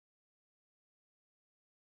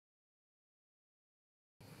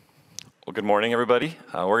Well, good morning, everybody.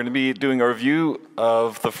 We're going to be doing a review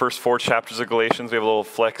of the first 4 chapters of Galatians. We have a little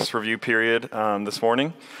flex review period this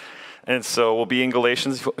morning. And so we'll be in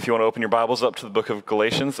Galatians. If you want to open your Bibles up to the book of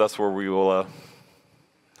Galatians, that's where we will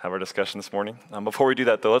have our discussion this morning. Before we do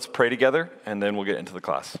that, though, let's pray together, and then we'll get into the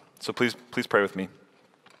class. So please pray with me.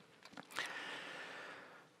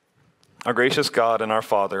 Our gracious God and our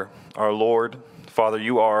Father, our Lord, Father,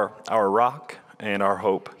 you are our rock and our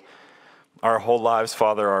hope. Our whole lives,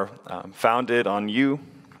 Father, are founded on you.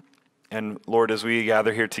 And Lord, as we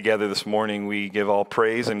gather here together this morning, we give all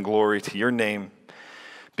praise and glory to your name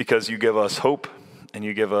because you give us hope and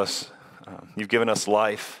you've given us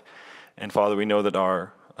life. And Father, we know that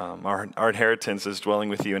our inheritance is dwelling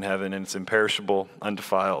with you in heaven, and it's imperishable,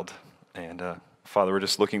 undefiled. And Father, we're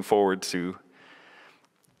just looking forward to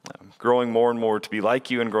growing more and more to be like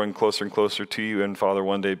you and growing closer and closer to you, and Father,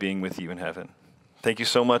 one day being with you in heaven. Thank you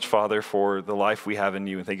so much, Father, for the life we have in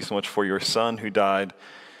you. And thank you so much for your Son who died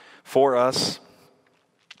for us,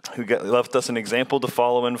 who left us an example to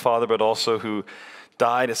follow in, Father, but also who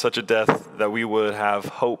died at such a death that we would have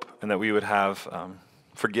hope and that we would have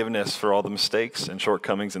forgiveness for all the mistakes and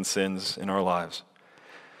shortcomings and sins in our lives.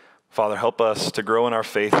 Father, help us to grow in our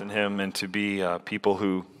faith in him and to be people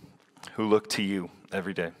who look to you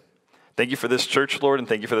every day. Thank you for this church, Lord, and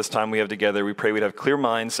thank you for this time we have together. We pray we'd have clear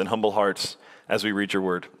minds and humble hearts as we read your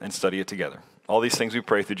word and study it together. All these things we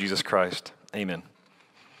pray through Jesus Christ. Amen.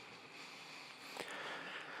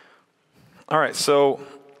 All right, so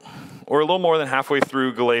we're a little more than halfway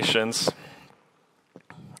through Galatians.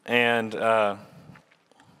 And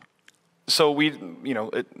so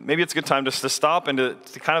maybe it's a good time just to stop and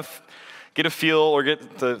to kind of get a feel or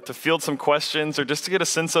get to field some questions or just to get a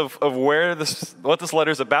sense of what this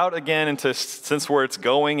letter is about again and to sense where it's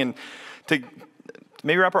going and to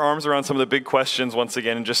maybe wrap our arms around some of the big questions once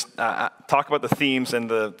again and just talk about the themes and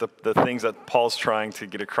the things that Paul's trying to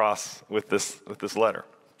get across with this letter.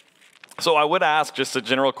 So I would ask just a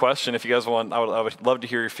general question if you guys want. I would love to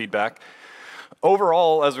hear your feedback.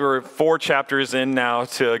 Overall, as we're 4 chapters in now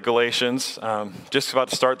to Galatians, just about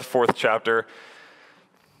to start the 4th chapter,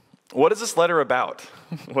 what is this letter about?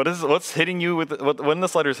 What's hitting you when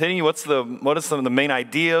this letter is hitting you? What are some of the main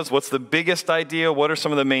ideas? What's the biggest idea? What are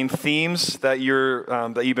some of the main themes that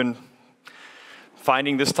you've been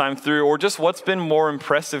finding this time through, or just what's been more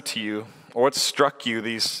impressive to you, or what struck you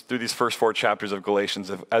through these first 4 chapters of Galatians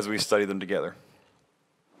as we study them together?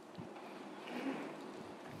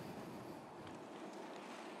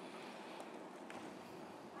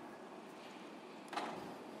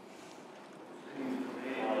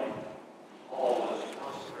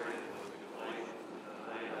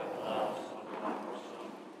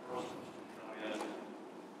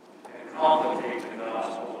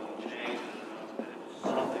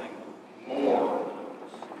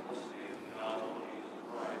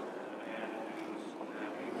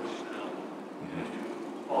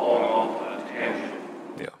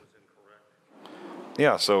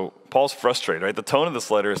 Yeah, so Paul's frustrated, right? The tone of this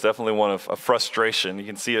letter is definitely one of frustration. You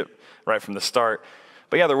can see it right from the start.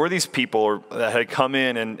 But yeah, there were these people that had come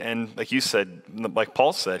in and like you said, like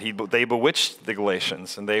Paul said, they bewitched the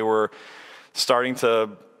Galatians and they were starting to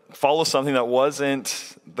follow something that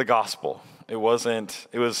wasn't the gospel. It was,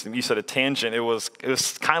 you said, a tangent. It was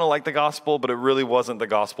kind of like the gospel, but it really wasn't the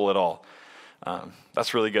gospel at all.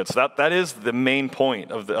 That's really good. So that is the main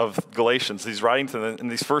point of Galatians. He's writing to them in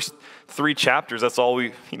these first 3 chapters. That's all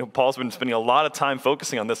Paul's been spending a lot of time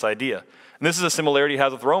focusing on this idea. And this is a similarity he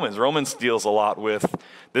has with Romans. Romans deals a lot with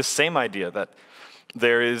this same idea that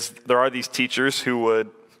there are these teachers who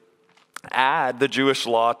would add the Jewish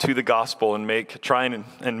law to the gospel and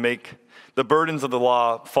make the burdens of the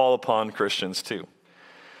law fall upon Christians too.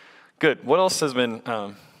 Good. What else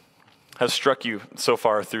has struck you so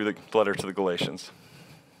far through the letter to the Galatians?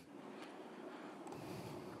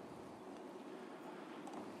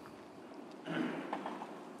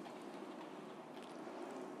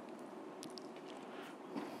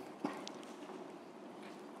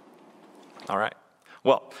 All right.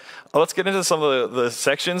 Well, let's get into some of the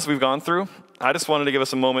sections we've gone through. I just wanted to give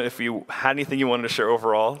us a moment if you had anything you wanted to share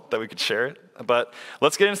overall that we could share it. But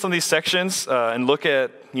let's get into some of these sections and look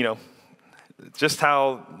at, just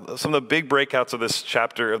how some of the big breakouts of this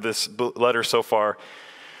chapter, of this letter so far,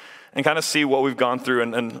 and kind of see what we've gone through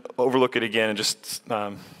and overlook it again and just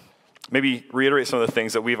maybe reiterate some of the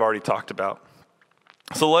things that we've already talked about.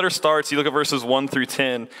 So the letter starts, you look at verses 1 through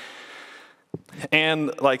 10,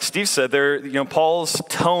 and like Steve said, Paul's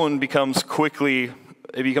tone becomes quickly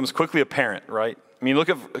apparent, right? I mean, look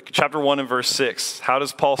at chapter 1 and verse 6. How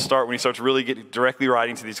does Paul start when he starts really directly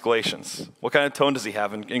writing to these Galatians? What kind of tone does he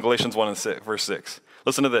have in Galatians 1 and verse 6?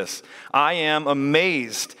 Listen to this. I am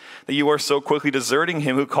amazed that you are so quickly deserting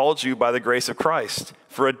him who called you by the grace of Christ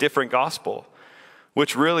for a different gospel,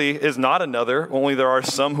 which really is not another, only there are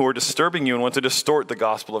some who are disturbing you and want to distort the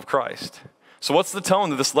gospel of Christ. So what's the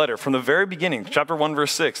tone of this letter? From the very beginning, chapter 1,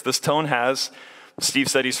 verse 6, this tone has, Steve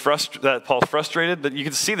said that Paul's frustrated, but you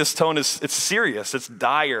can see this tone it's serious, it's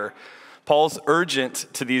dire. Paul's urgent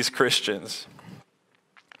to these Christians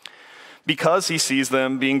because he sees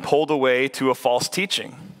them being pulled away to a false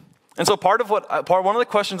teaching. And so one of the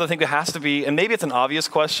questions I think it has to be, and maybe it's an obvious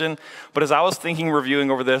question, but as I was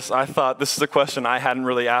reviewing over this, I thought this is a question I hadn't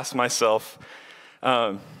really asked myself,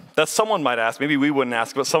 that someone might ask, maybe we wouldn't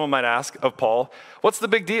ask, but someone might ask of Paul, what's the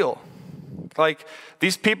big deal? Like,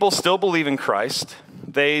 these people still believe in Christ.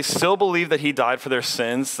 They still believe that he died for their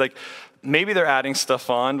sins. Like, maybe they're adding stuff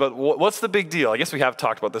on, but what's the big deal? I guess we have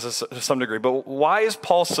talked about this to some degree, but why is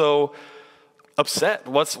Paul so upset?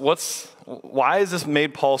 Why has this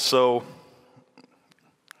made Paul so,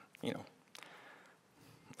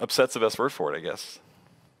 upset's the best word for it, I guess.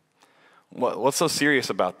 What's so serious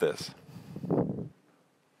about this?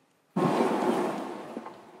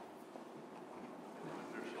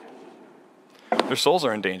 Their souls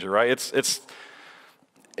are in danger, right?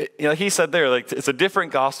 Like he said there, like it's a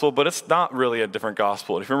different gospel, but it's not really a different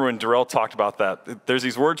gospel. If you remember when Darrell talked about that, there's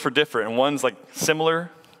these words for different, and one's like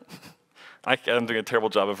similar. I'm doing a terrible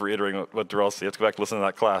job of reiterating what Darrell said. You have to go back and listen to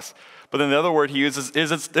that class. But then the other word he uses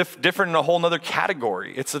is it's different in a whole other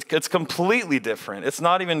category. It's completely different. It's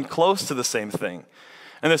not even close to the same thing.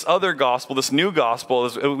 And this other gospel, this new gospel,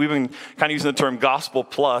 we've been kind of using the term gospel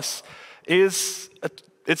plus, it's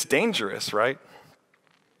dangerous, right?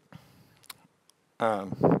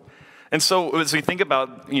 And so as we think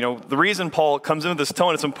about, the reason Paul comes in with this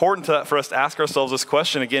tone, it's important for us to ask ourselves this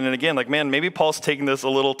question again and again. Like, man, maybe Paul's taking this a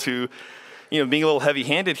little too, being a little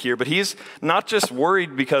heavy-handed here, but he's not just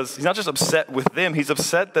worried because he's not just upset with them. He's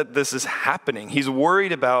upset that this is happening. He's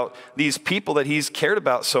worried about these people that he's cared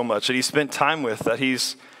about so much, that he's spent time with, that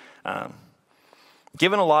he's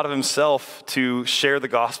given a lot of himself to share the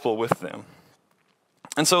gospel with them.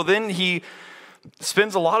 And so then he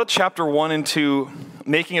spends a lot of chapter 1 and 2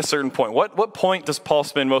 making a certain point. What point does Paul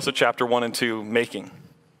spend most of chapter 1 and 2 making?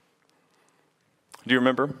 Do you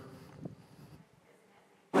remember?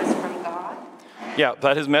 Was from God. Yeah,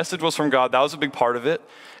 that his message was from God. That was a big part of it.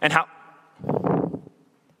 And how? It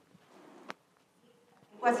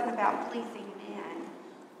wasn't about pleasing men.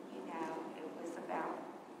 It was about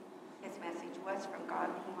his message was from God,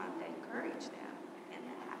 and he wanted to encourage them in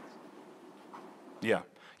that.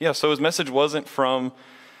 Yeah, so his message wasn't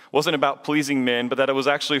about pleasing men, but that it was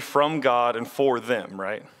actually from God and for them,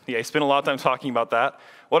 right? Yeah, he spent a lot of time talking about that.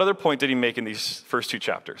 What other point did he make in these first 2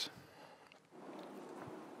 chapters?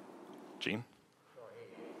 Gene?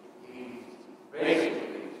 He's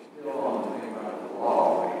basically still on the thing about the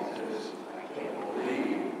law. He says, I can't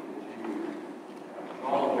believe that you have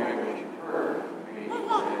gone away what you heard from me. He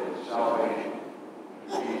said, salvation in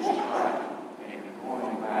Jesus Christ, and you're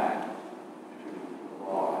going back to the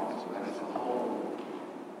law. And so that's the whole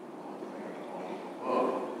thing of the whole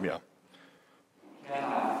book. Yeah. You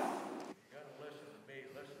cannot. You're going to listen to me.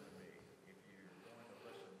 If you're going to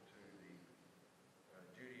listen to the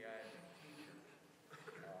Judaizing teachers,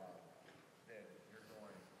 then you're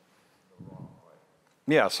going the wrong way.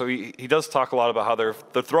 Yeah, so he does talk a lot about how they're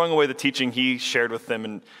throwing away the teaching he shared with them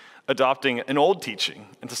and adopting an old teaching.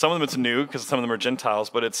 And to some of them it's new because some of them are Gentiles,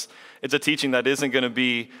 but it's a teaching that isn't going to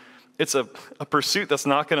be, it's a pursuit that's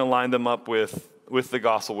not going to line them up with the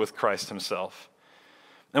gospel, with Christ himself.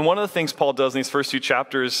 And one of the things Paul does in these first 2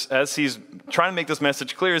 chapters, as he's trying to make this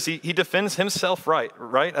message clear, is he defends himself right,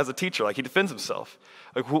 as a teacher. Like, he defends himself,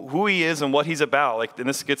 like who he is and what he's about. Like, and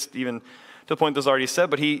this gets even to the point that's already said,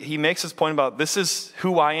 but he makes his point about, this is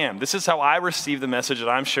who I am. This is how I receive the message that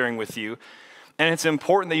I'm sharing with you. And it's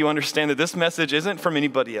important that you understand that this message isn't from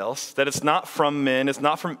anybody else, that it's not from men, it's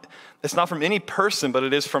not from any person, but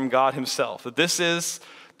it is from God himself. That this is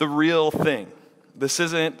the real thing. This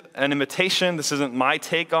isn't an imitation. This isn't my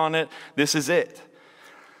take on it. This is it.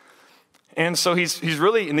 And so he's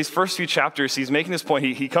really, in these first few chapters, he's making this point.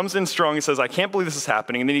 He comes in strong and says, I can't believe this is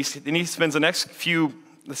happening. And then he spends the next few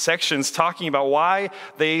sections talking about why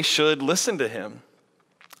they should listen to him.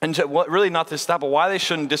 And really not just that, but why they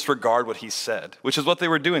shouldn't disregard what he said, which is what they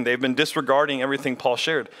were doing. They've been disregarding everything Paul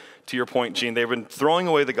shared, to your point, Gene. They've been throwing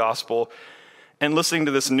away the gospel and listening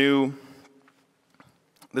to this new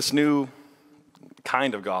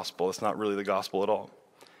kind of gospel. It's not really the gospel at all.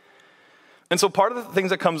 And so part of the things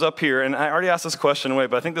that comes up here, and I already asked this question away,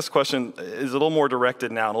 but I think this question is a little more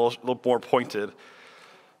directed now, and a little more pointed.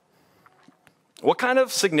 What kind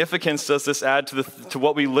of significance does this add to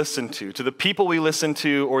what we listen to the people we listen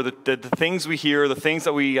to, or the things we hear, the things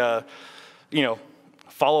that we,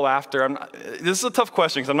 follow after? This is a tough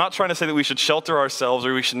question, because I'm not trying to say that we should shelter ourselves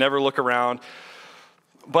or we should never look around.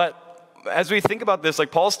 But as we think about this,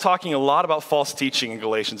 like Paul's talking a lot about false teaching in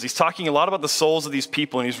Galatians. He's talking a lot about the souls of these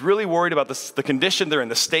people, and he's really worried about the condition they're in,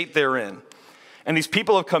 the state they're in. And these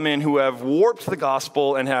people have come in who have warped the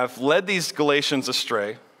gospel and have led these Galatians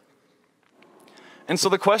astray. And so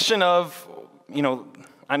the question of,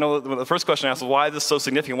 I know the first question I asked was, why is this so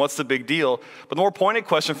significant? What's the big deal? But the more pointed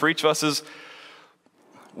question for each of us is,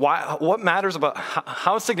 what matters about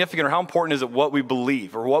how significant or how important is it what we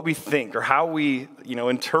believe or what we think or how we,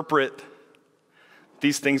 interpret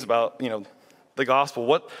these things about, the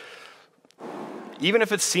gospel? Even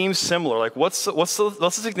if it seems similar, like what's the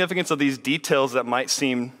significance of these details that might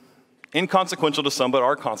seem inconsequential to some but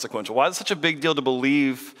are consequential? Why is it such a big deal to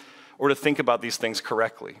believe or to think about these things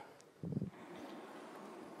correctly?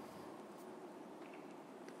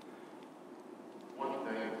 One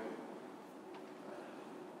thing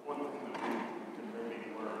that we can maybe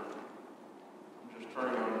learn from just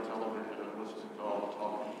turning on the television and listening to all the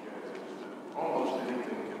talking heads is that almost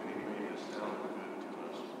anything can be made to sound good to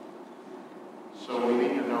us. So we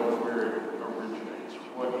need to know where it originates.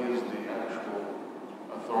 What is the actual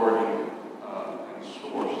authority and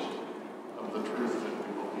source of the truth that we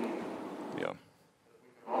believe? Yeah.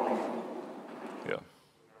 All be fooled. Yeah.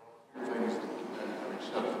 Things and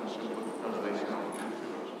accept them simply because they sound good to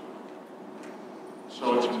us. So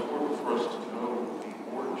it's important for us to know the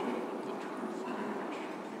origin of the truth in which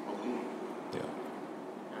we believe.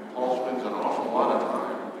 Yeah. And Paul spends an awful lot of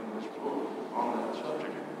time in this book on that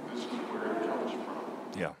subject. This is where it comes from.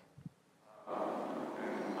 Yeah.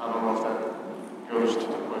 And I don't know if that goes to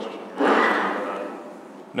the question.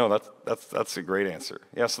 No, that's a great answer.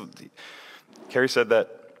 Yeah, so Carrie said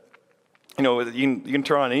that, you can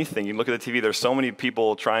turn on anything. You can look at the TV. There's so many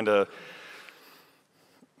people trying to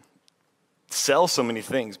sell so many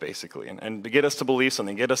things, basically, and get us to believe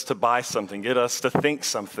something, get us to buy something, get us to think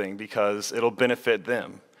something because it'll benefit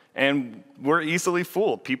them. And we're easily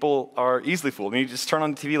fooled. People are easily fooled. I mean, you just turn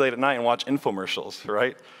on the TV late at night and watch infomercials,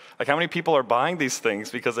 right? Like, how many people are buying these things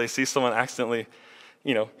because they see someone accidentally,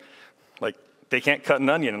 like, they can't cut an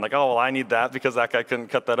onion, and like, oh, well, I need that because that guy couldn't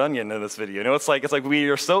cut that onion in this video. It's like we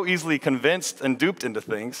are so easily convinced and duped into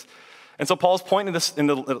things. And so Paul's point in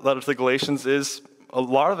the letter to the Galatians is, a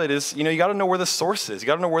lot of it is, you got to know where the source is. You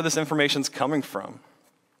got to know where this information's coming from.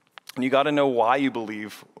 And you got to know why you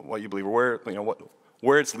believe what you believe, or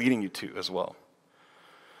where it's leading you to as well.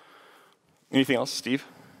 Anything else, Steve?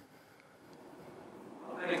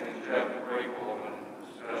 I think in chapter 3, Paul went into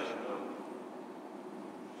discussion of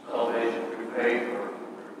salvation through faith or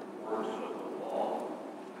through works of the law.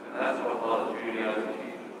 And that's what a lot of Judaizing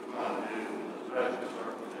teachers are trying to do, especially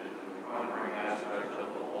circumcision. They're trying to bring aspects of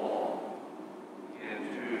the law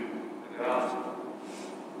into the gospel.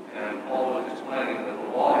 And Paul was explaining that the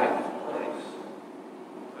law had its place,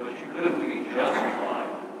 but you couldn't be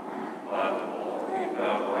justified by the law or be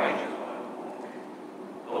found righteous by the law.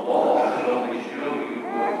 The law could only show you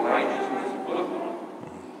what righteousness looked like,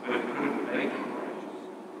 but it couldn't make you righteous.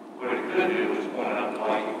 What it could do is point out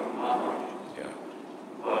why you were not righteous. Yeah.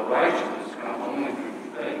 But righteousness comes only through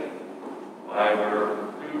faith, by where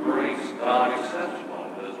through grace God accepts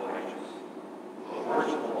one as righteous. The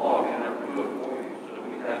works of the law can never do it for you, so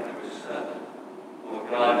we have to accept what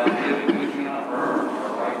God has given. We cannot earn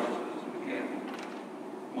our righteousness. We can't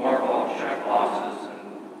mark off check boxes and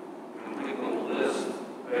complete little lists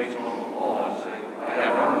based on the law and say, I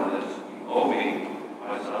have earned this. You owe me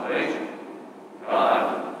my salvation.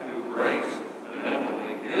 God, through grace,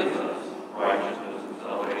 benevolently gives us righteousness and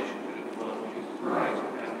salvation through the blood of Jesus Christ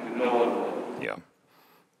and through no other way. Yeah.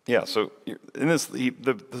 Yeah, so in this,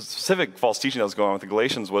 the specific false teaching that was going on with the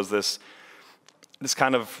Galatians was this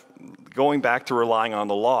kind of going back to relying on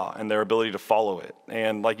the law and their ability to follow it.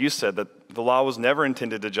 And like you said, that the law was never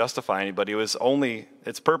intended to justify anybody. It was only,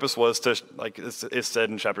 its purpose was to, like it's said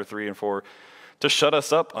in chapter 3 and 4, to shut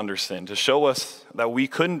us up under sin, to show us that we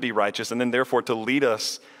couldn't be righteous, and then therefore to lead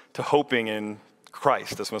us to hoping in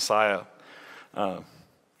Christ, this Messiah. But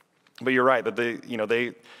you're right, that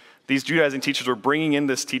these Judaizing teachers were bringing in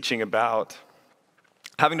this teaching about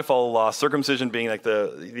having to follow the law, circumcision being like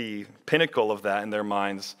the pinnacle of that in their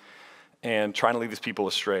minds, and trying to lead these people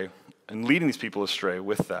astray, and leading these people astray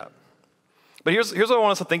with that. But here's what I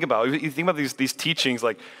want us to think about. You think about these teachings,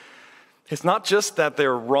 like, it's not just that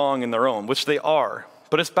they're wrong in their own, which they are,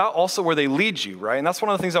 but it's about also where they lead you, right? And that's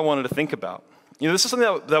one of the things I wanted to think about. This is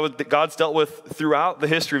something that God's dealt with throughout the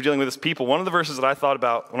history of dealing with his people. One of the verses that I thought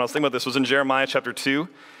about when I was thinking about this was in Jeremiah chapter 2.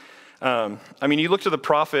 You look to the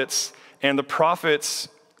prophets, and the prophets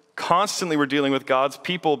constantly were dealing with God's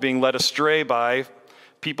people being led astray by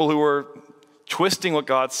people who were twisting what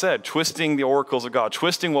God said, twisting the oracles of God,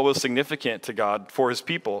 twisting what was significant to God for his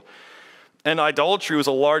people. And idolatry was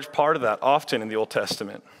a large part of that, often in the Old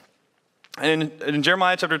Testament. And in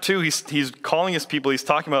Jeremiah chapter 2, he's calling his people, he's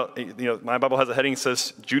talking about, my Bible has a heading that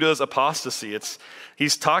says Judah's apostasy.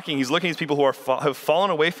 He's looking at these people who have fallen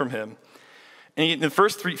away from him. And in the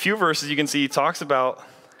first few verses, you can see he talks about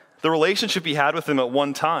the relationship he had with them at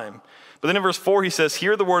one time. But then in verse 4, he says,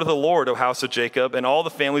 "Hear the word of the Lord, O house of Jacob, and all the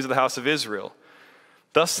families of the house of Israel.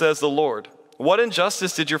 Thus says the Lord, what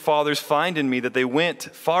injustice did your fathers find in me that they went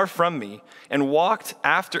far from me and walked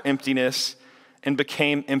after emptiness and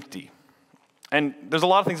became empty?" And there's a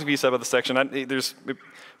lot of things to be said about this section.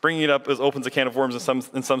 Bringing it up opens a can of worms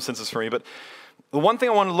in some senses for me. But the one thing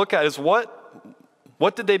I want to look at is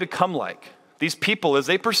what did they become like? These people, as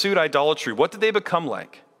they pursued idolatry, what did they become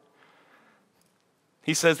like?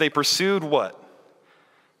 He says they pursued what?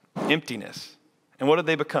 Emptiness. And what did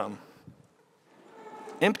they become?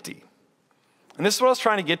 Empty. And this is what I was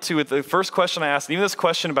trying to get to with the first question I asked, and even this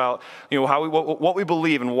question about what we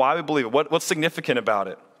believe and why we believe it, what's significant about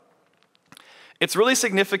it. It's really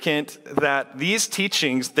significant that these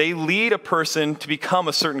teachings, they lead a person to become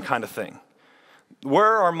a certain kind of thing.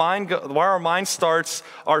 Where our mind starts,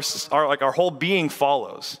 our whole being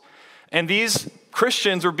follows. And these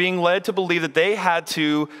Christians were being led to believe that they had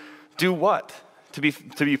to do what? To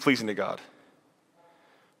be pleasing to God.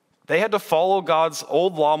 They had to follow God's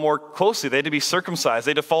old law more closely. They had to be circumcised.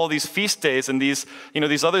 They had to follow these feast days and these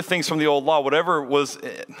other things from the old law, whatever was,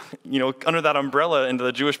 under that umbrella into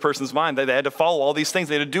the Jewish person's mind. They had to follow all these things.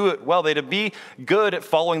 They had to do it well. They had to be good at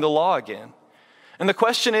following the law again. And the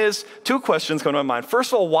question is, two questions come to my mind.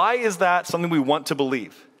 First of all, why is that something we want to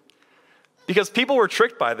believe? Because people were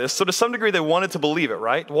tricked by this, so to some degree they wanted to believe it,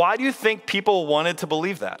 right? Why do you think people wanted to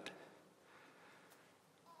believe that?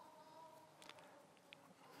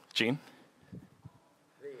 Gene?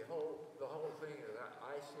 The whole thing as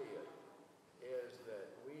I see it is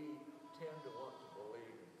that we tend to want to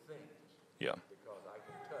believe in things. Yeah. Because I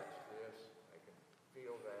can touch this, I can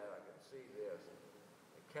feel that, I can see this.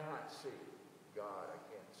 I cannot see God, I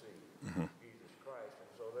can't see Jesus Christ.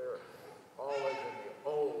 And so they're always in the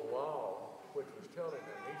old law, which was telling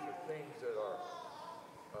them these are things that are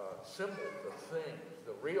symbols of things,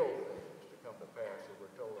 the real things to come to pass, as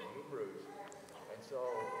we're told in Hebrews. And so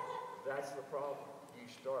that's the problem. You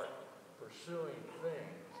start pursuing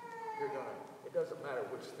things, it doesn't matter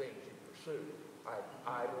which things you pursue.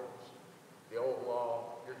 Idols, the old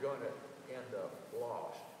law, you're going to end up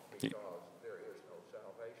lost because there is no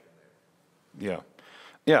salvation there.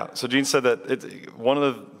 Yeah, so Gene said that one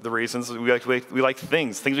of the reasons we like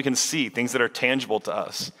things we can see, things that are tangible to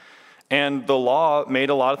us. And the law made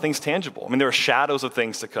a lot of things tangible. I mean, there were shadows of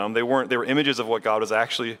things to come. They were images of what God was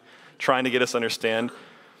actually trying to get us to understand.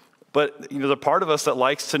 But there's a part of us that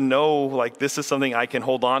likes to know, like, this is something I can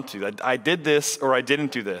hold on to. I did this or I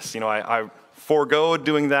didn't do this. I forego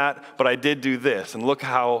doing that, but I did do this. And look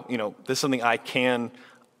how, this is something I can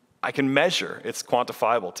measure. It's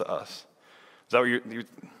quantifiable to us. Is that what you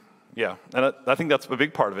yeah. And I think that's a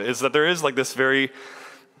big part of it, is that there is like this very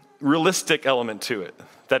realistic element to it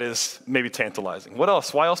that is maybe tantalizing. What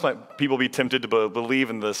else? Why else might people be tempted to believe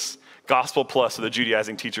in this gospel plus that the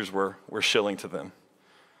Judaizing teachers were shilling to them?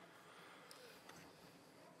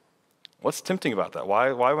 What's tempting about that?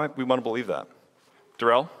 Why might we want to believe that?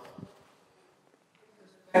 Darrell?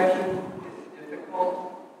 Inspection is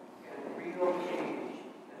difficult, and real change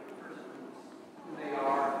in a person, who they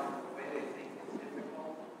are, the way they think is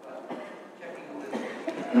difficult, but checking the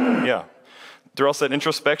list. Yeah. Darrell said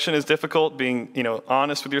introspection is difficult, being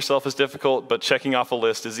honest with yourself is difficult, but checking off a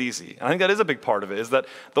list is easy. I think that is a big part of it, is that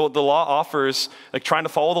the law offers, like trying to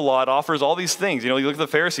follow the law, it offers all these things. You look at the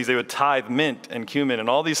Pharisees, they would tithe mint and cumin and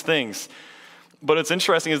all these things. But it's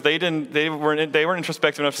interesting is they weren't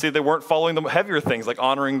introspective enough to see they weren't following the heavier things like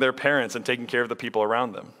honoring their parents and taking care of the people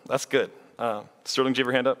around them. That's good. Sterling, do you have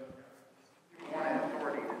your hand up? You want an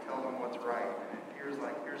authority to tell them what's right, and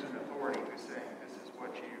here's an authority who's saying this is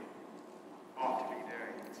what you ought to be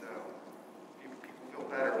doing. And so people feel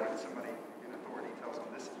better when somebody in authority tells them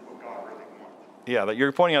this is what God really wants. Yeah, that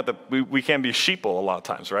you're pointing out that we can be sheeple a lot of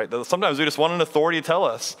times, right? That sometimes we just want an authority to tell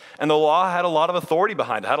us. And the law had a lot of authority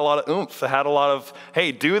behind it, had a lot of oomph. It had a lot of,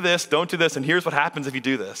 hey, do this, don't do this, and here's what happens if you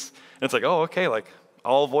do this. And it's like, oh, okay, like,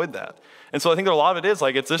 I'll avoid that. And so I think that a lot of it is,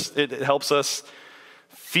 like, it helps us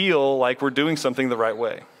feel like we're doing something the right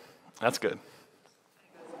way. That's good.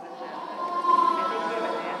 I think we have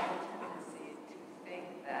a natural tendency to think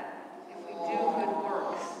that if we do good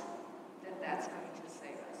works, then that's going to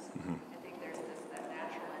save us. I think there's that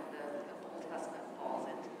natural, and the Old Testament falls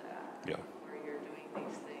into that, Yeah. where you're doing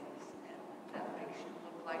these things, and that makes you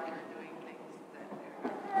look like you're doing things that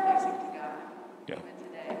are pleasing to God, Yeah. even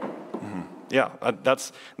today. Yeah,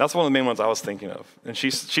 that's one of the main ones I was thinking of. And she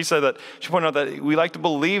said that, she pointed out that we like to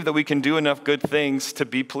believe that we can do enough good things to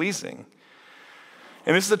be pleasing.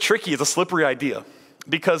 And this is it's a slippery idea.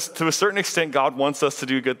 Because to a certain extent, God wants us to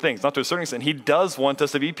do good things. Not to a certain extent. He does want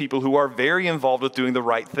us to be people who are very involved with doing the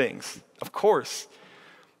right things. Of course.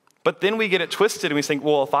 But then we get it twisted and we think,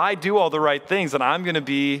 well, if I do all the right things, then I'm going to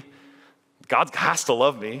be, God has to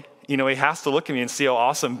love me. He has to look at me and see how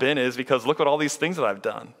awesome Ben is because look at all these things that I've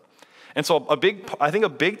done. And so I think a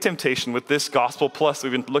big temptation with this gospel plus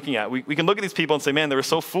we've been looking at, we can look at these people and say, man, they were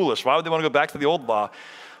so foolish. Why would they want to go back to the old law?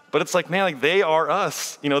 But it's like, man, like they are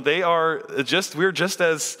us. We're just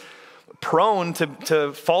as prone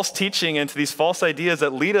to false teaching and to these false ideas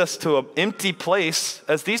that lead us to an empty place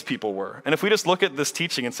as these people were. And if we just look at this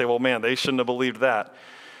teaching and say, well, man, they shouldn't have believed that,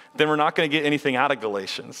 then we're not going to get anything out of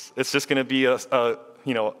Galatians. It's just going to be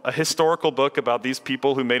a historical book about these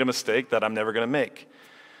people who made a mistake that I'm never going to make.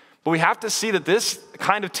 But we have to see that this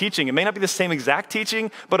kind of teaching, it may not be the same exact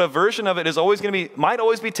teaching, but a version of it is might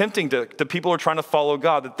always be tempting to people who are trying to follow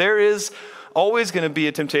God. That there is always going to be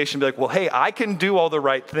a temptation to be like, well, hey, I can do all the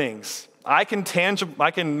right things. I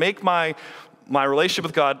can make my relationship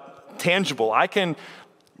with God tangible. I can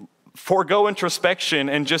forego introspection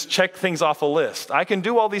and just check things off a list. I can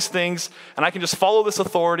do all these things and I can just follow this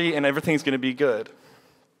authority and everything's going to be good.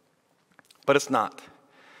 But it's not.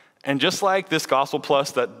 And just like this gospel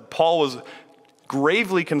plus that Paul was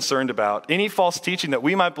gravely concerned about, any false teaching that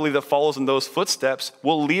we might believe that follows in those footsteps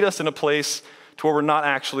will lead us in a place to where we're not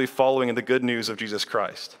actually following in the good news of Jesus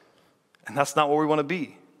Christ. And that's not where we want to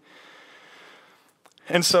be.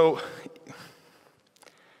 And so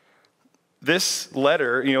this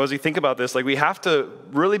letter, as we think about this, like we have to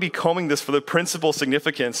really be combing this for the principal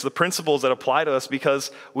significance, the principles that apply to us,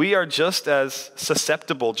 because we are just as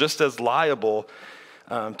susceptible, just as liable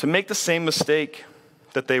to make the same mistake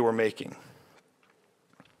that they were making.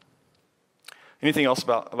 Anything else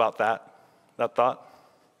about that thought?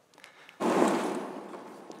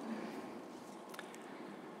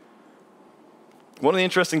 One of the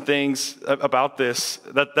interesting things about this,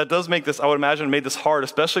 that does make this, I would imagine, made this hard,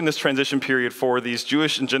 especially in this transition period for these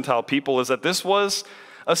Jewish and Gentile people, is that this was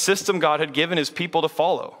a system God had given his people to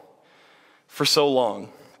follow for so long.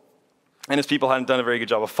 And his people hadn't done a very good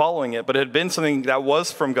job of following it, but it had been something that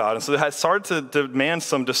was from God. And so it had started to demand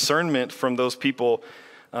some discernment from those people,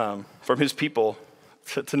 from his people,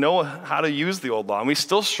 to know how to use the old law. And we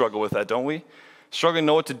still struggle with that, don't we? Struggling to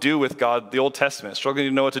know what to do with God, the Old Testament. Struggling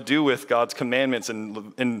to know what to do with God's commandments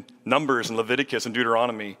in Numbers and Leviticus and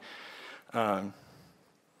Deuteronomy. And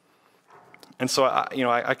so,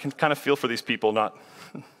 I can kind of feel for these people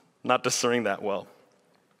not discerning that well.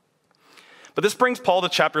 But this brings Paul to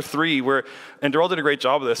chapter 3, and Daryl did a great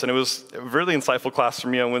job of this, and it was a really insightful class for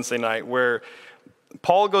me on Wednesday night, where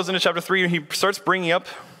Paul goes into chapter 3 and he starts bringing up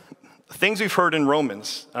things we've heard in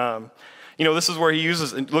Romans. This is where he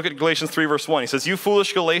uses, look at Galatians 3, verse 1. He says, "You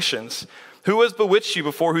foolish Galatians, who has bewitched you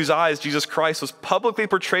before whose eyes Jesus Christ was publicly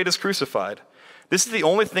portrayed as crucified? This is the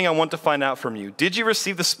only thing I want to find out from you. Did you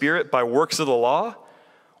receive the Spirit by works of the law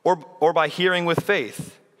or by hearing with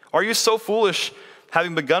faith? Are you so foolish?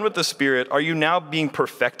 Having begun with the Spirit, are you now being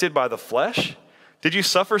perfected by the flesh? Did you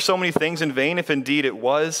suffer so many things in vain, if indeed it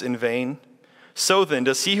was in vain? So then,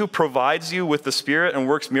 does he who provides you with the Spirit and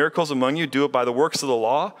works miracles among you do it by the works of the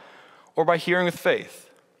law or by hearing with faith?"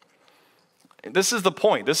 This is the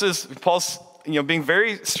point. This is Paul's, being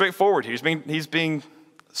very straightforward here. He's being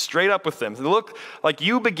straight up with them. Look, like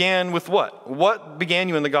you began with what? What began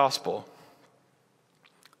you in the gospel?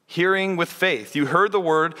 Hearing with faith. You heard the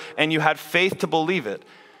word and you had faith to believe it.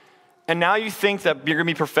 And now you think that you're going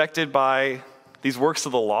to be perfected by these works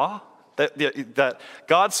of the law? That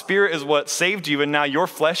God's Spirit is what saved you and now your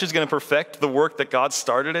flesh is going to perfect the work that God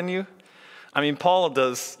started in you? I mean, Paul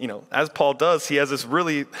does, as Paul does, he has this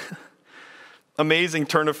really amazing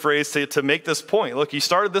turn of phrase to make this point. Look, you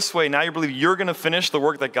started this way, now you believe you're going to finish the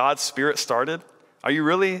work that God's Spirit started? Are you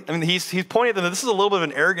really? I mean, he's pointing at them, this is a little bit of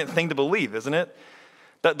an arrogant thing to believe, isn't it?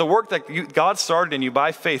 That the work that God started in you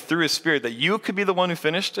by faith through his Spirit, that you could be the one who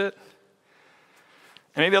finished it?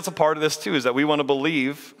 And maybe that's a part of this too, is that we want to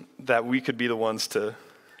believe that we could be the ones to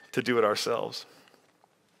do it ourselves.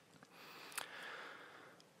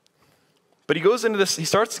 But he goes into this, he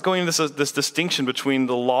starts going into this distinction between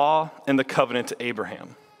the law and the covenant to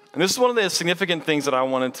Abraham. And this is one of the significant things that I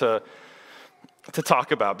wanted to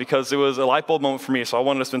talk about, because it was a light bulb moment for me, so I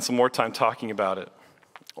wanted to spend some more time talking about it.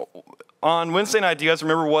 On Wednesday night, do you guys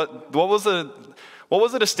remember what was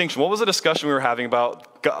the distinction? What was the discussion we were having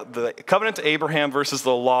about the covenant to Abraham versus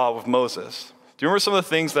the law of Moses? Do you remember some of the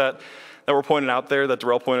things that were pointed out there, that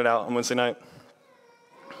Darrell pointed out on Wednesday night?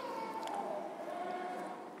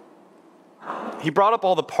 He brought up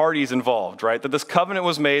all the parties involved, right? That this covenant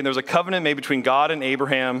was made, and there was a covenant made between God and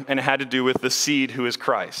Abraham, and it had to do with the seed who is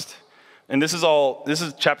Christ. And this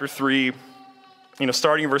is chapter 3,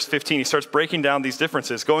 starting in verse 15. He starts breaking down these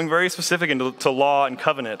differences, going very specific into law and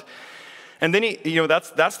covenant. And then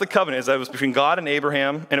that's the covenant, is that it was between God and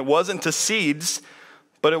Abraham, and it wasn't to seeds,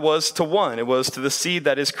 but it was to one. It was to the seed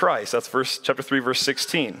that is Christ. That's chapter 3, verse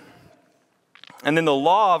 16. And then the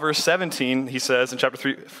law, verse 17, he says in chapter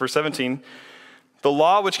 3, verse 17, the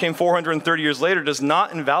law which came 430 years later does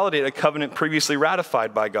not invalidate a covenant previously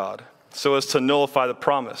ratified by God, so as to nullify the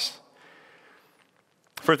promise.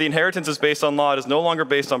 For if the inheritance is based on law, it is no longer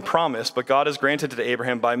based on promise, but God has granted it to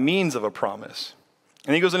Abraham by means of a promise.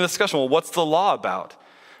 And he goes into discussion, well, what's the law about?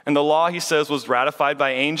 And the law, he says, was ratified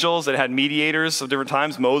by angels. It had mediators of different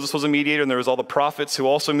times. Moses was a mediator, and there was all the prophets who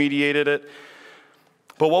also mediated it.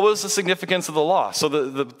 But what was the significance of the law? So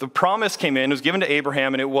the promise came in, it was given to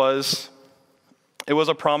Abraham, and it was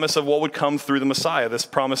a promise of what would come through the Messiah, this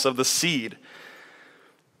promise of the seed.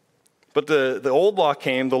 But the old law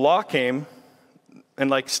came, the law came, and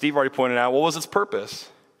like Steve already pointed out, what was its purpose?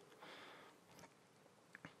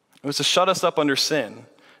 It was to shut us up under sin.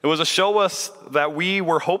 It was to show us that we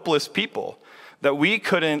were hopeless people, that we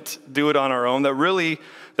couldn't do it on our own, that really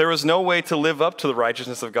there was no way to live up to the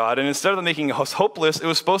righteousness of God. And instead of making us hopeless, it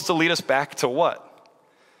was supposed to lead us back to what?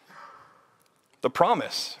 The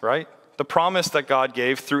promise, right? The promise that God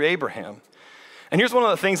gave through Abraham. And here's one of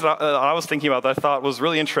the things that I was thinking about that I thought was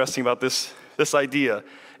really interesting about this idea,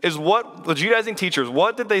 is what the Judaizing teachers,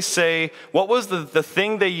 what did they say, what was the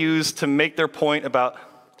thing they used to make their point about,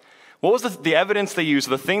 what was the evidence they used,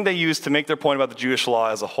 the thing they used to make their point about the Jewish law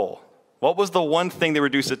as a whole? What was the one thing they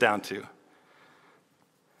reduced it down to?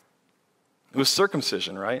 It was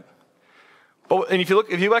circumcision, right? And if you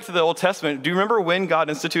go back to the Old Testament, do you remember when God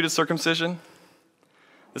instituted circumcision?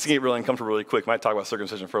 This can get really uncomfortable really quick. Might talk about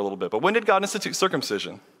circumcision for a little bit. But when did God institute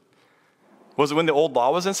circumcision? Was it when the old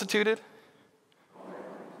law was instituted?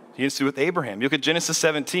 He instituted with Abraham. You look at Genesis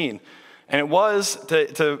 17. And it was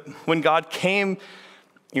when God came,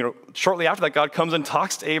 shortly after that, God comes and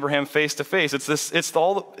talks to Abraham face to face. It's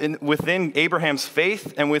all within Abraham's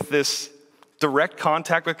faith and with this direct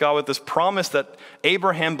contact with God, with this promise that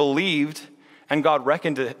Abraham believed and God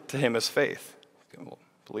reckoned it to him as faith.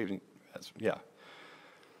 Believing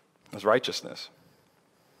as righteousness.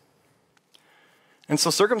 And so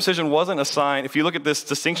circumcision wasn't a sign, if you look at this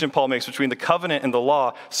distinction Paul makes between the covenant and the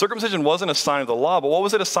law, circumcision wasn't a sign of the law, but what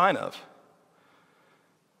was it a sign of?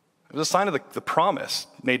 It was a sign of the promise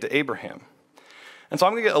made to Abraham. And so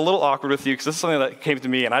I'm going to get a little awkward with you because this is something that came to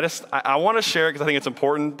me, and I want to share it because I think it's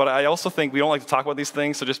important, but I also think we don't like to talk about these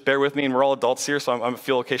things, so just bear with me, and we're all adults here, so I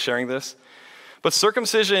feel okay sharing this. But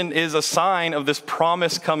circumcision is a sign of this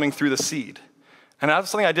promise coming through the seed. And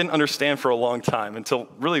that's something I didn't understand for a long time until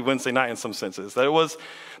really Wednesday night in some senses,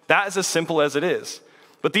 that is as simple as it is.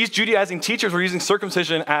 But these Judaizing teachers were using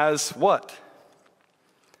circumcision as what?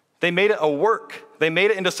 They made it a work. They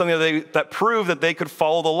made it into something that proved that they could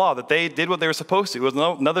follow the law, that they did what they were supposed to. It was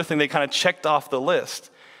another thing they kind of checked off the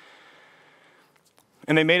list.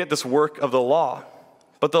 And they made it this work of the law.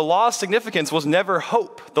 But the law's significance was never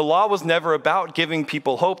hope. The law was never about giving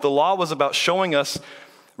people hope. The law was about showing us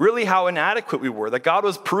really how inadequate we were, that God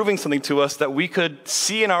was proving something to us that we could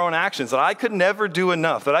see in our own actions, that I could never do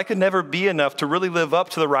enough, that I could never be enough to really live up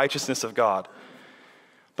to the righteousness of God.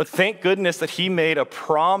 But thank goodness that he made a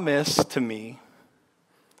promise to me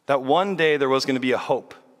that one day there was going to be a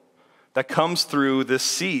hope that comes through this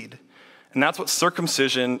seed. And that's what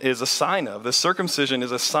circumcision is a sign of. The circumcision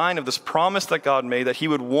is a sign of this promise that God made that he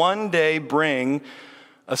would one day bring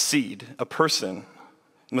a seed, a person,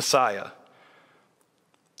 Messiah,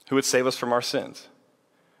 who would save us from our sins.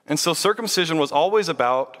 And so circumcision was always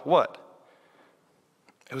about what?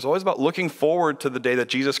 It was always about looking forward to the day that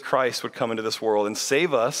Jesus Christ would come into this world and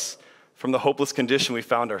save us from the hopeless condition we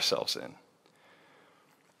found ourselves in.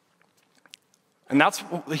 And that's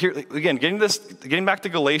here again, getting back to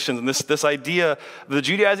Galatians and this idea of the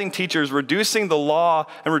Judaizing teachers reducing the law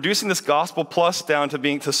and reducing this gospel plus down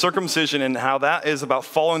to circumcision and how that is about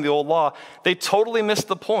following the old law. They totally missed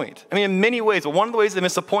the point. I mean, in many ways, but one of the ways they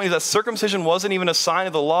missed the point is that circumcision wasn't even a sign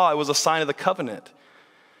of the law, it was a sign of the covenant.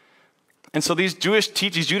 And so these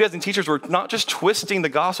Judaizing teachers were not just twisting the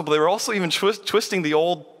gospel, but they were also even twisting the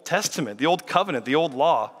Old Testament, the old covenant, the old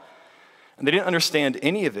law. And they didn't understand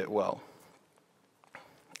any of it well.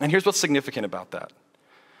 And here's what's significant about that,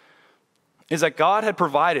 is that God had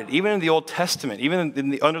provided, even in the Old Testament,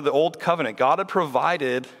 even under the Old Covenant, God had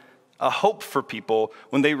provided a hope for people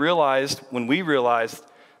when they realized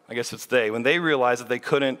that they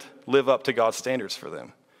couldn't live up to God's standards for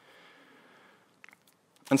them.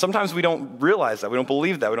 And sometimes we don't realize that, we don't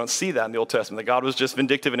believe that, we don't see that in the Old Testament, that God was just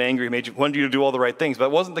vindictive and angry, wanted you to do all the right things, but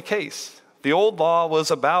it wasn't the case. The old law was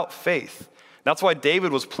about faith. That's why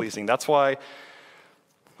David was pleasing. That's why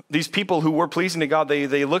these people who were pleasing to God,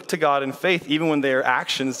 they looked to God in faith even when their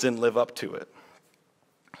actions didn't live up to it.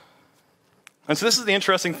 And so this is the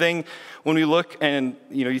interesting thing when we look and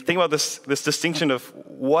you think about this distinction of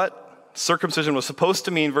what circumcision was supposed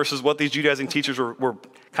to mean versus what these Judaizing teachers were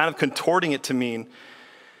kind of contorting it to mean.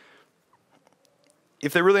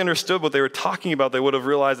 If they really understood what they were talking about, they would have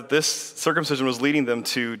realized that this circumcision was leading them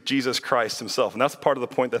to Jesus Christ himself. And that's part of the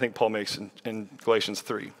point that I think Paul makes in Galatians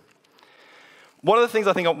 3. One of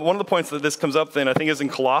the points that this comes up then, I think, is in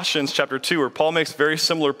Colossians chapter 2, where Paul makes very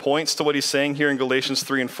similar points to what he's saying here in Galatians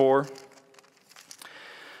 3 and 4.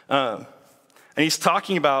 And he's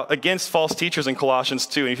talking about against false teachers in Colossians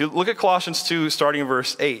 2. And if you look at Colossians 2, starting in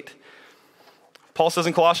verse 8, Paul says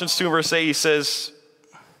in Colossians 2, verse 8, he says,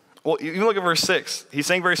 well, even look at verse 6. He's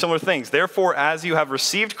saying very similar things. Therefore, as you have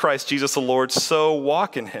received Christ Jesus the Lord, so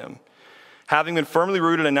walk in him, having been firmly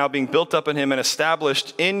rooted and now being built up in him and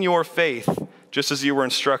established in your faith, just as you were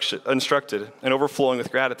instructed and overflowing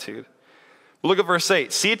with gratitude. Look at verse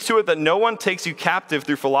 8. See to it that no one takes you captive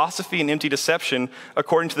through philosophy and empty deception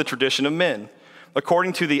according to the tradition of men,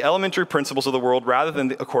 according to the elementary principles of the world rather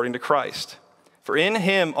than according to Christ. For in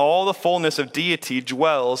him all the fullness of deity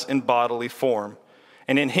dwells in bodily form.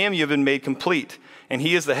 And in him you have been made complete. And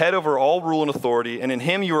he is the head over all rule and authority. And in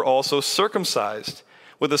him you are also circumcised,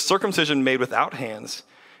 with a circumcision made without hands,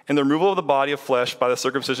 and the removal of the body of flesh by the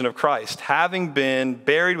circumcision of Christ, having been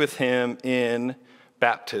buried with him in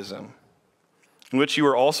baptism, in which you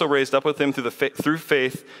were also raised up with him through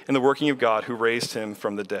faith in the working of God who raised him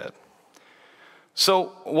from the dead. So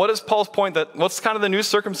what is Paul's point? What's kind of the new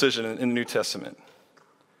circumcision in the New Testament?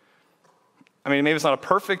 I mean, maybe it's not a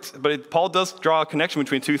perfect, but Paul does draw a connection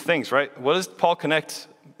between two things, right? What does Paul connect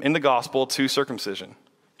in the gospel to circumcision?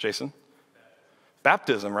 Jason?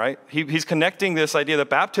 Baptism, right? He's connecting this idea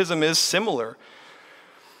that baptism is similar.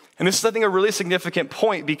 And this is, I think, a really significant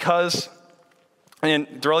point because,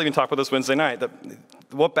 and Darrell even talked about this Wednesday night, that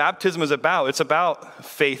what baptism is about, it's about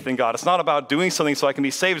faith in God. It's not about doing something so I can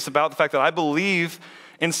be saved. It's about the fact that I believe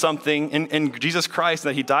in something, in Jesus Christ,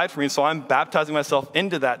 and that he died for me, and so I'm baptizing myself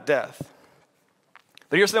into that death.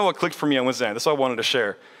 But here's something what clicked for me on Wednesday night. This is what I wanted to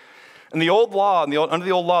share. In the old law, under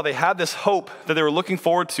the old law, they had this hope that they were looking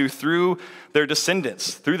forward to through their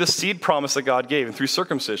descendants, through the seed promise that God gave, and through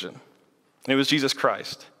circumcision. And it was Jesus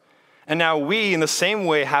Christ. And now we, in the same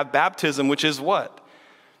way, have baptism, which is what?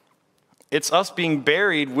 It's us being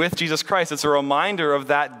buried with Jesus Christ. It's a reminder of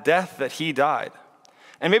that death that he died.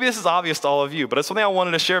 And maybe this is obvious to all of you, but it's something I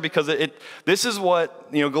wanted to share because this is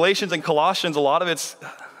what, Galatians and Colossians, a lot of it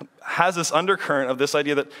has this undercurrent of this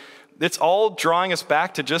idea that it's all drawing us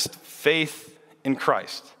back to just faith in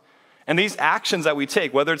Christ. And these actions that we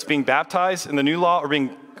take, whether it's being baptized in the new law or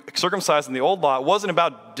being circumcised in the old law, it wasn't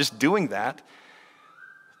about just doing that,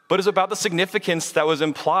 but it's about the significance that was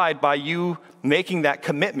implied by you making that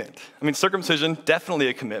commitment. I mean, circumcision, definitely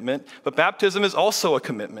a commitment, but baptism is also a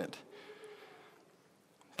commitment.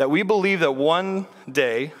 That we believe that one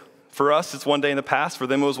day, for us it's one day in the past, for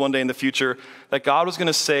them it was one day in the future, that God was going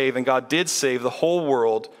to save, and God did save the whole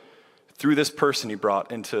world through this person he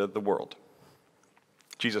brought into the world,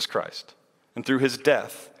 Jesus Christ, and through his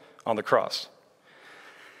death on the cross.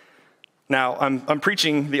 Now, I'm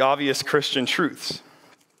preaching the obvious Christian truths,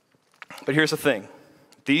 but here's the thing.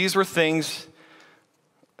 These were things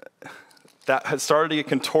that had started to get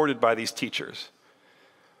contorted by these teachers.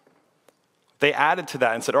 They added to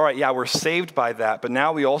that and said, all right, yeah, we're saved by that, but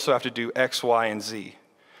now we also have to do X, Y, and Z.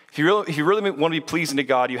 If you really want to be pleasing to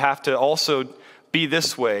God, you have to also be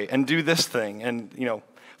this way and do this thing and,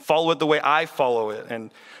 follow it the way I follow it. And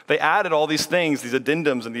they added all these things, these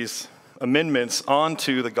addendums and these amendments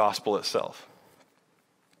onto the gospel itself.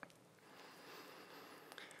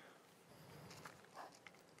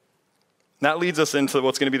 That leads us into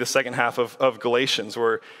what's going to be the second half of Galatians,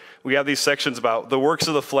 where we have these sections about the works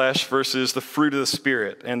of the flesh versus the fruit of the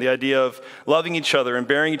Spirit, and the idea of loving each other and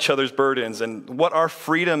bearing each other's burdens, and what our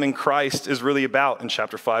freedom in Christ is really about in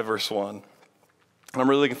chapter 5, verse 1. And I'm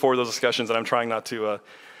really looking forward to those discussions, and I'm trying not to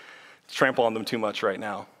trample on them too much right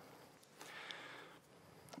now.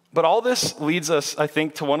 But all this leads us, I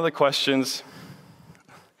think, to one of the questions.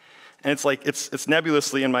 And it's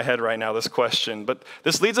nebulously in my head right now, this question. But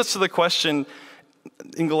this leads us to the question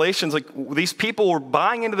in Galatians, like these people were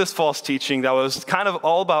buying into this false teaching that was kind of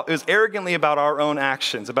all about, it was arrogantly about our own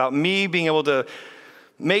actions, about me being able to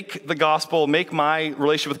make the gospel, make my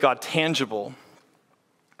relationship with God tangible.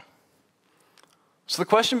 So the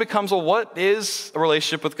question becomes, well, what is a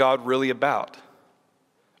relationship with God really about?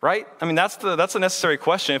 Right? I mean, that's a necessary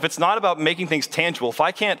question. If it's not about making things tangible, if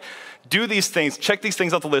I can't do these things, check these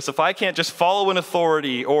things off the list, if I can't just follow an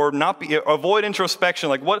authority or avoid introspection,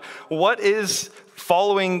 like what is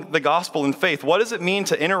following the gospel in faith? What does it mean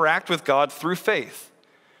to interact with God through faith?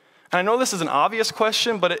 And I know this is an obvious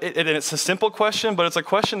question, but it's a simple question, but it's a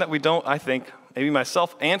question that we don't, I think, maybe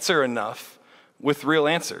myself, answer enough with real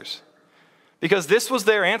answers. Because this was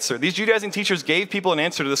their answer. These Judaizing teachers gave people an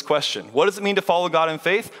answer to this question. What does it mean to follow God in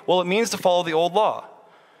faith? Well, it means to follow the old law.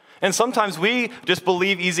 And sometimes we just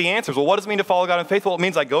believe easy answers. Well, what does it mean to follow God in faith? Well, it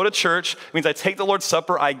means I go to church. It means I take the Lord's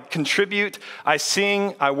Supper. I contribute. I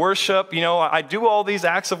sing. I worship. I do all these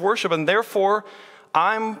acts of worship, and therefore,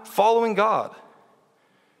 I'm following God.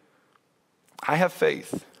 I have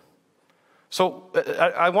faith. So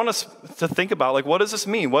I want us to think about, like, what does this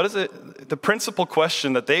mean? What is it? The principal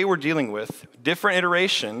question that they were dealing with, different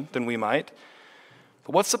iteration than we might.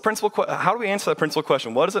 But what's the principal question? How do we answer that principal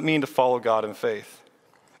question? What does it mean to follow God in faith?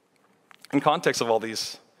 In context of all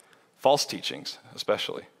these false teachings,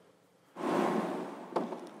 especially.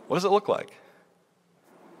 What does it look like?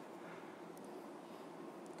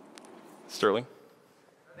 Sterling?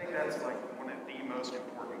 I think that's like one of the most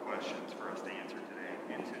important questions for us to answer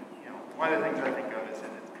today. And one of the things I think of is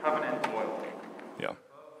that it's covenant loyalty. Yeah.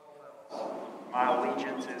 My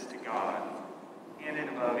allegiance is to God, and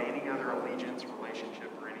above any other allegiance,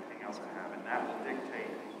 relationship, or anything else I have, and that will dictate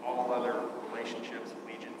all other relationships,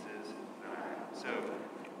 allegiances that I have. So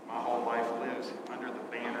my whole life lives under the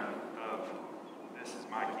banner of this is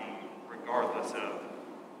my king, regardless of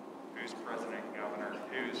who's president, governor,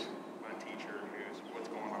 who's my teacher, who's what's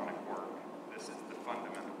going on at work. This is the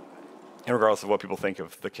fundamental thing. And regardless of what people think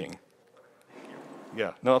of the king.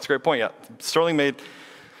 Yeah, no, that's a great point. Yeah, Sterling made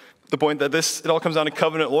the point that it all comes down to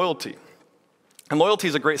covenant loyalty. And loyalty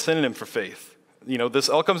is a great synonym for faith. This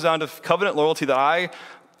all comes down to covenant loyalty that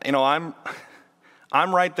I'm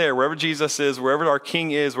right there. Wherever Jesus is, wherever our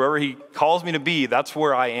king is, wherever he calls me to be, that's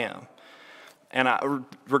where I am. And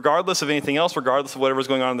regardless of anything else, regardless of whatever's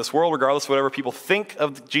going on in this world, regardless of whatever people think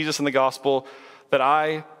of Jesus and the gospel, that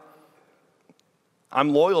I'm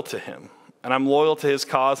loyal to him. And I'm loyal to his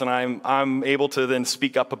cause, and I'm able to then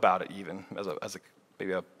speak up about it even as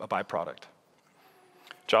maybe a byproduct.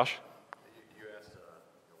 Josh? You asked,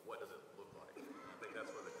 what does it look like? I think that's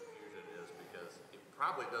where the confusion is, because it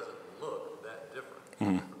probably doesn't look that different.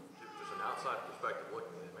 Mm-hmm. Just an outside perspective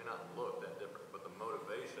looking, it may not look that different, but the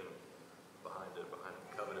motivation behind it, behind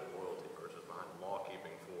covenant loyalty versus behind law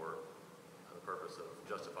keeping for the purpose of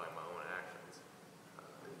justifying my own actions,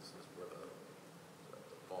 is where the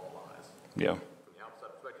fault lies. Yeah. From the outside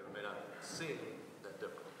perspective, it may not seem that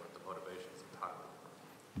different, but the motivation is entirely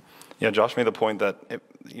different. Yeah, Josh made the point that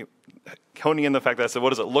honing in the fact that I said, what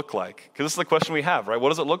does it look like? Because this is the question we have, right? What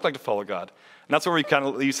does it look like to follow God? And that's where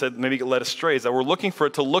you said maybe get led astray, is that we're looking for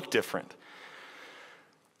it to look different.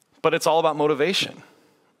 But it's all about motivation.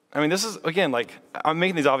 I mean, this is, again, like, I'm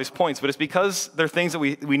making these obvious points, but it's because they're things that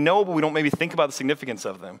we know, but we don't maybe think about the significance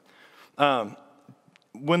of them.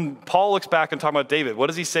 When Paul looks back and talks about David, what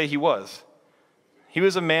does he say he was? He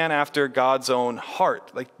was a man after God's own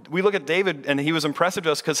heart. Like, we look at David, and he was impressive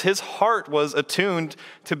to us because his heart was attuned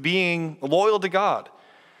to being loyal to God.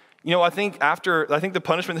 I think the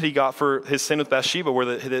punishment that he got for his sin with Bathsheba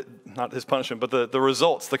were not his punishment, but the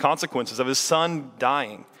results, the consequences of his son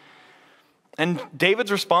dying. And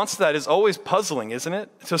David's response to that is always puzzling, isn't it?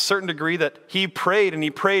 To a certain degree, that he prayed and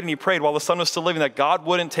he prayed and he prayed while the son was still living, that God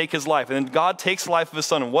wouldn't take his life. And then God takes the life of his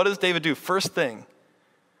son. And what does David do? First thing,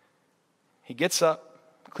 he gets up,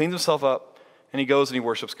 cleans himself up, and he goes and he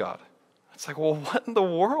worships God. It's like, well, what in the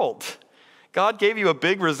world? God gave you a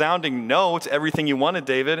big resounding no to everything you wanted,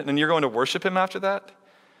 David, and you're going to worship him after that?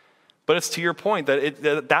 But it's to your point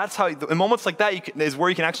that that's how, in moments like that, is where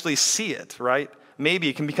you can actually see it, right? Maybe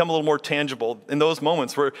it can become a little more tangible in those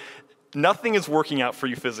moments where nothing is working out for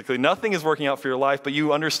you physically, nothing is working out for your life, but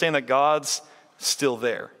you understand that God's still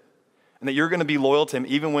there and that you're going to be loyal to him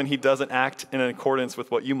even when he doesn't act in accordance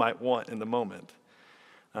with what you might want in the moment.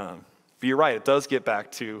 But you're right, it does get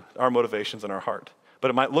back to our motivations and our heart.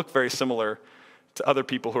 But it might look very similar to other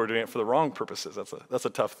people who are doing it for the wrong purposes. That's a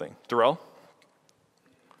tough thing. Darrell?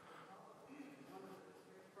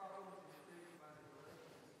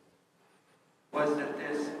 Was that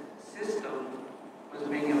this system was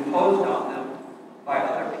being imposed on them by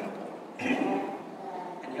other people.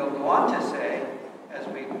 And he'll go on to say, as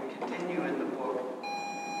we continue in the book,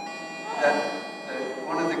 that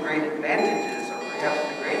one of the great advantages, or perhaps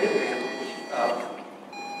the great advantage of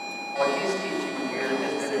what he's teaching here,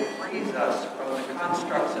 is that it frees us from the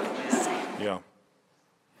constructs of men.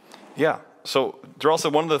 Yeah. So Darrell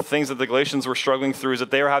said one of the things that the Galatians were struggling through is that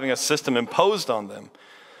they were having a system imposed on them.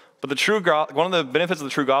 But one of the benefits of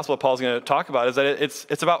the true gospel that Paul's going to talk about is that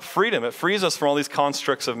it's about freedom. It frees us from all these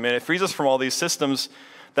constructs of men. It frees us from all these systems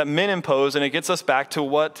that men impose, and it gets us back to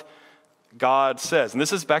what God says. And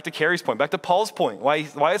this is back to Carrie's point, back to Paul's point, why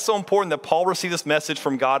it's so important that Paul received this message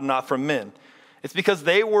from God and not from men. It's because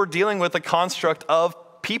they were dealing with a construct of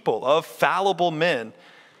people, of fallible men.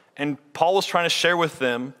 And Paul was trying to share with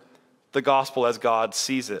them the gospel as God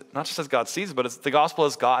sees it. Not just as God sees it, but it's the gospel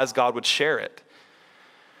as God would share it.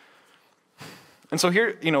 And so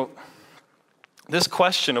here, this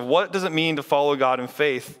question of what does it mean to follow God in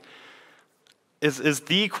faith is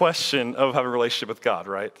the question of having a relationship with God,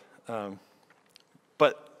 right?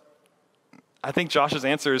 But I think Josh's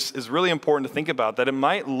answer is really important to think about, that it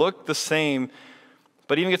might look the same,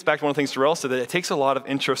 but even gets back to one of the things Darrell said, that it takes a lot of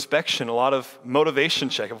introspection, a lot of motivation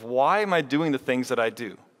check of why am I doing the things that I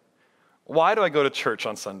do? Why do I go to church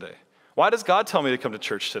on Sunday? Why does God tell me to come to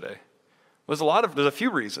church today? There's a few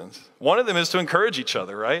reasons. One of them is to encourage each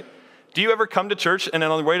other, right? Do you ever come to church and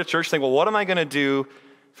then on the way to church think, well, what am I going to do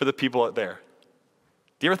for the people out there?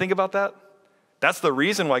 Do you ever think about that? That's one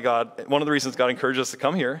of the reasons God encourages us to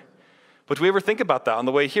come here. But do we ever think about that on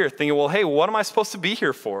the way here? Thinking, well, hey, what am I supposed to be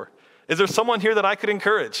here for? Is there someone here that I could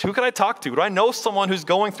encourage? Who could I talk to? Do I know someone who's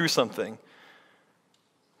going through something?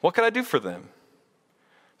 What could I do for them?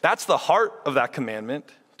 That's the heart of that commandment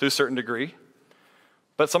to a certain degree.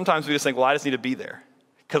 But sometimes we just think, well, I just need to be there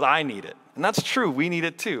because I need it. And that's true. We need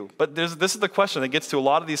it too. But this is the question that gets to a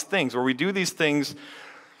lot of these things where we do these things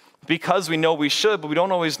because we know we should, but we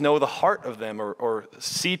don't always know the heart of them or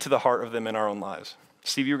see to the heart of them in our own lives.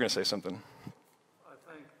 Steve, you were going to say something. I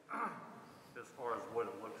think as far as what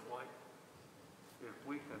it looks like, if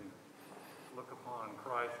we can look upon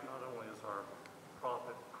Christ not only as our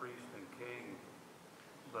prophet, priest, and king,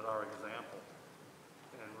 but our example,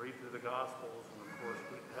 and read through the Gospels, and of course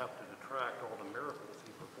we have to detract all the miracles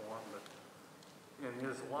he performed, but in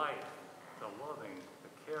his life, the loving,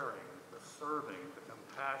 the caring, the serving, the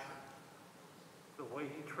compassion, the way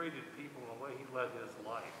he treated people, and the way he led his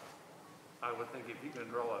life, I would think if you can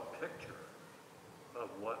draw a picture of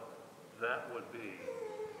what that would be,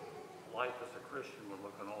 life as a Christian would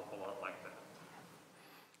look an awful lot like that.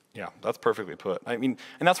 Yeah, that's perfectly put. I mean,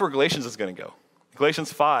 and that's where Galatians is going to go.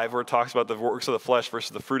 Galatians 5, where it talks about the works of the flesh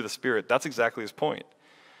versus the fruit of the Spirit, that's exactly his point.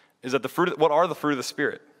 Is that what are the fruit of the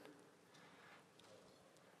Spirit?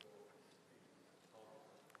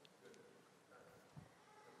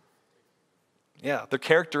 Yeah, they're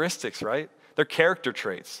characteristics, right? They're character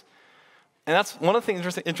traits. And that's one of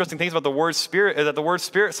the interesting things about the word Spirit, is that the word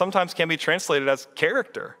Spirit sometimes can be translated as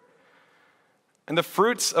character. And the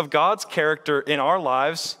fruits of God's character in our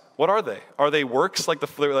lives, what are they? Are they works like the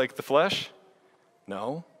flesh?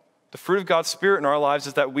 No. The fruit of God's Spirit in our lives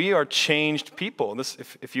is that we are changed people. And this,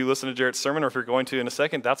 if you listen to Jarrett's sermon, or if you're going to in a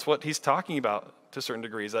second, that's what he's talking about to a certain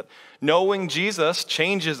degree, is that knowing Jesus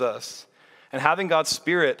changes us. And having God's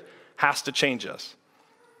Spirit has to change us.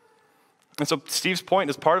 And so Steve's point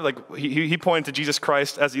is part of he pointed to Jesus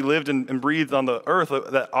Christ as he lived and breathed on the earth,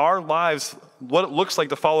 that our lives, what it looks like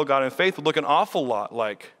to follow God in faith, would look an awful lot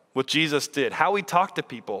like what Jesus did, how he talked to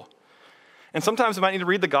people. And sometimes we might need to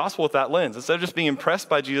read the gospel with that lens. Instead of just being impressed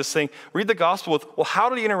by Jesus, saying, read the gospel with, well, how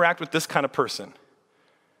did he interact with this kind of person?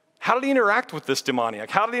 How did he interact with this demoniac?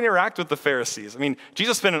 How did he interact with the Pharisees? I mean,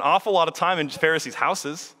 Jesus spent an awful lot of time in Pharisees'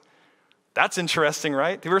 houses. That's interesting,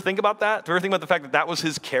 right? Do you ever think about that? Do you ever think about the fact that that was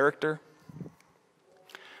his character?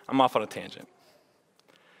 I'm off on a tangent.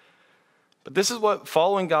 But this is what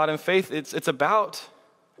following God in faith, it's about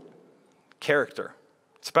character.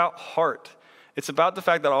 It's about heart. It's about the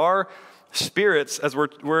fact that our spirits, as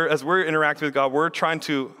we're interacting with God, we're trying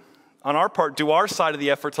to, on our part, do our side of the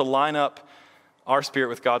effort to line up our spirit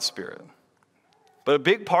with God's Spirit. But a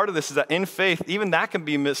big part of this is that in faith, even that can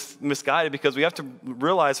be misguided, because we have to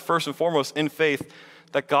realize first and foremost in faith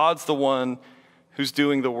that God's the one who's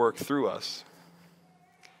doing the work through us.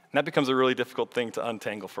 And that becomes a really difficult thing to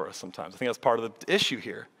untangle for us sometimes. I think that's part of the issue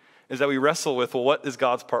here, is that we wrestle with, well, what is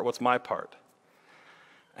God's part? What's my part?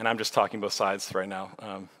 And I'm just talking both sides right now.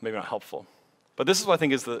 Maybe not helpful. But this is what I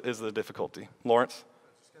think is the difficulty. Lawrence?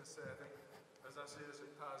 I was just going to say, I think, as I see this,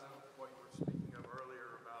 it ties in with what you were speaking of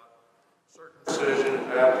earlier about circumcision,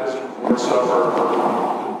 baptism, Lord's Supper.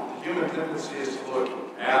 The human tendency is to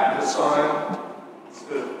look at the sign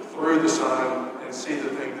instead of through the sign and see the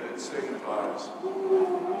thing that it signifies.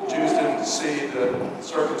 The Jews didn't see that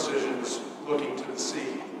circumcision was looking to the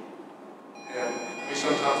seed. And we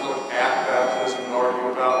sometimes look at baptism and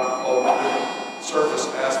argue about all the different surface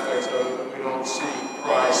aspects of it, but we don't see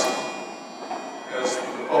Christ as the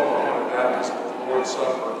focal point of baptism, the Lord's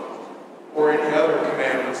Supper, or any other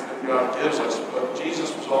commandments that God gives us. But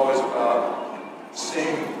Jesus was always about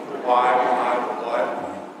seeing the why behind the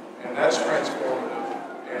what, and that's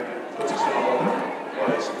transformative, and it puts us in a whole different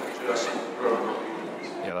place than just growth of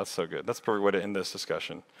obedience. Yeah, that's so good. That's the perfect way to end this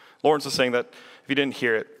discussion. Lawrence was saying that if you didn't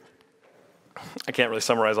hear it, I can't really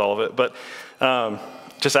summarize all of it, but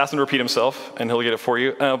just ask him to repeat himself, and he'll get it for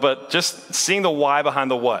you. But just seeing the why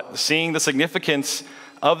behind the what, seeing the significance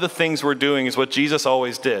of the things we're doing is what Jesus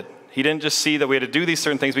always did. He didn't just see that we had to do these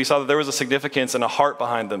certain things, but he saw that there was a significance and a heart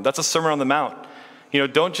behind them. That's a Sermon on the Mount. You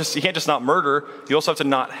can't just not murder. You also have to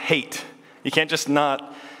not hate. You can't just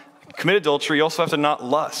not commit adultery. You also have to not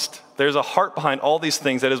lust. There's a heart behind all these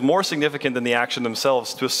things that is more significant than the action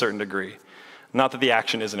themselves to a certain degree. Not that the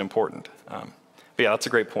action isn't important. But yeah, that's a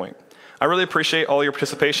great point. I really appreciate all your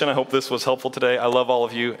participation. I hope this was helpful today. I love all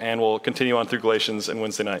of you, and we'll continue on through Galatians and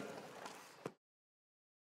Wednesday night.